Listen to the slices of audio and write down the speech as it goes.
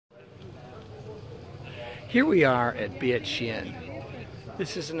Here we are at Beit Shean.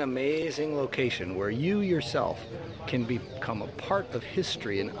 This is an amazing location where you yourself can become a part of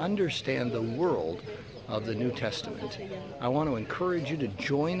history and understand the world of the New Testament. I want to encourage you to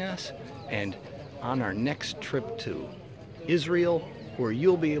join us and on our next trip to Israel, where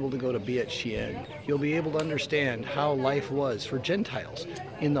you'll be able to go to Beit Shean. You'll be able to understand how life was for Gentiles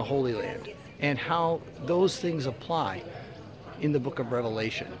in the Holy Land and how those things apply in the book of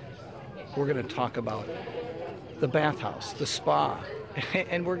Revelation. We're going to talk about the bathhouse, the spa,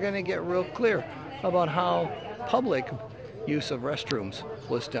 and we're going to get real clear about how public use of restrooms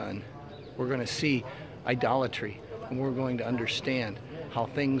was done. We're going to see idolatry, and we're going to understand how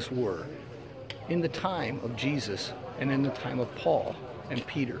things were in the time of Jesus and in the time of Paul and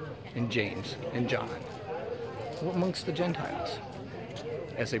Peter and James and John amongst the Gentiles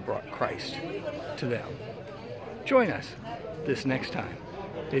as they brought Christ to them. Join us this next time.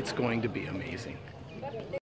 It's going to be amazing.